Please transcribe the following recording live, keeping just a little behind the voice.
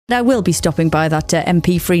I will be stopping by that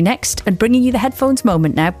MP3 next and bringing you the headphones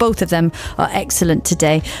moment now. Both of them are excellent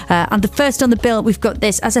today. And the first on the bill, we've got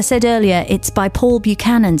this. As I said earlier, it's by Paul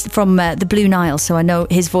Buchanan from the Blue Nile. So I know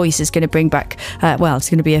his voice is going to bring back, it's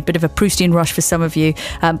going to be a bit of a Proustian rush for some of you.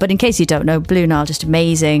 But in case you don't know, Blue Nile, just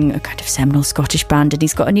amazing, a kind of seminal Scottish band. And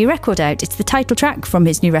he's got a new record out. It's the title track from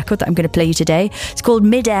his new record that I'm going to play you today. It's called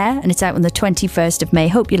Mid-Air and it's out on the 21st of May.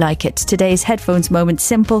 Hope you like it. Today's headphones moment,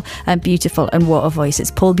 simple and beautiful and what a voice.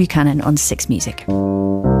 It's Paul Buchanan on 6 Music. The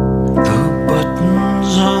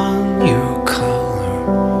buttons on your collar,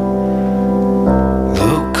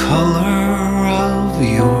 the color of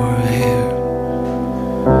your hair,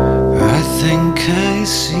 I think I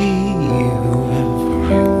see you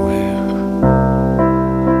everywhere.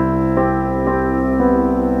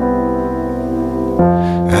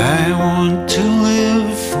 I want to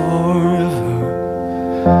live forever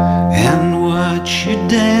and watch you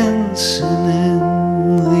dancing in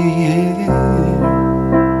the air.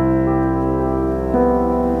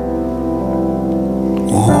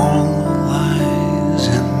 All the lies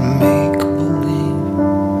and make-believe,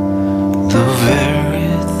 the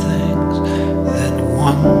very things that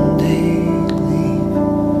one day leave.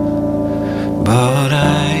 But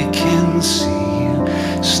I can see you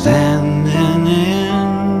standing in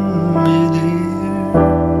mid-air.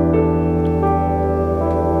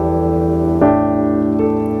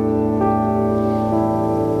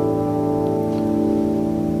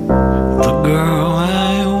 The girl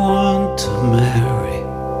I want to marry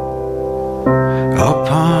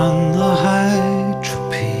upon the high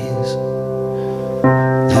trapeze,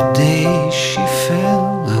 the day she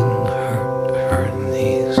fell and hurt her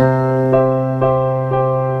knees.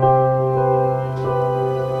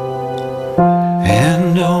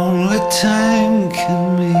 And only time can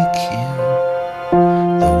make you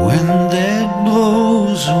the wind that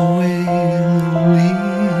blows away the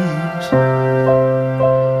leaves.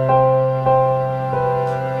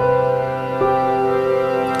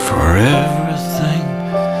 For everything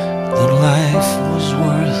that life was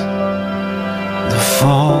worth, the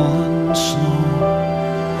fallen snow,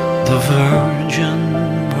 the virgin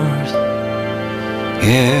birth,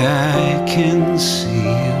 yeah, I can see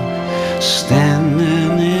you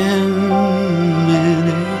standing in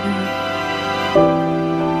mid-air.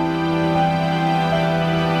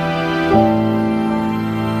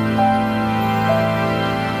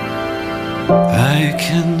 I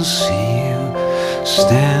can see you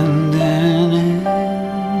standing in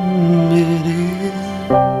mid-air.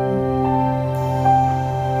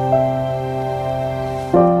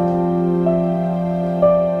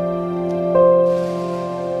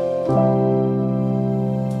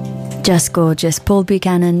 Just gorgeous. Paul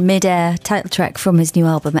Buchanan, Mid-Air, title track from his new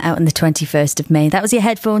album out on the 21st of May. That was your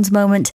headphones moment.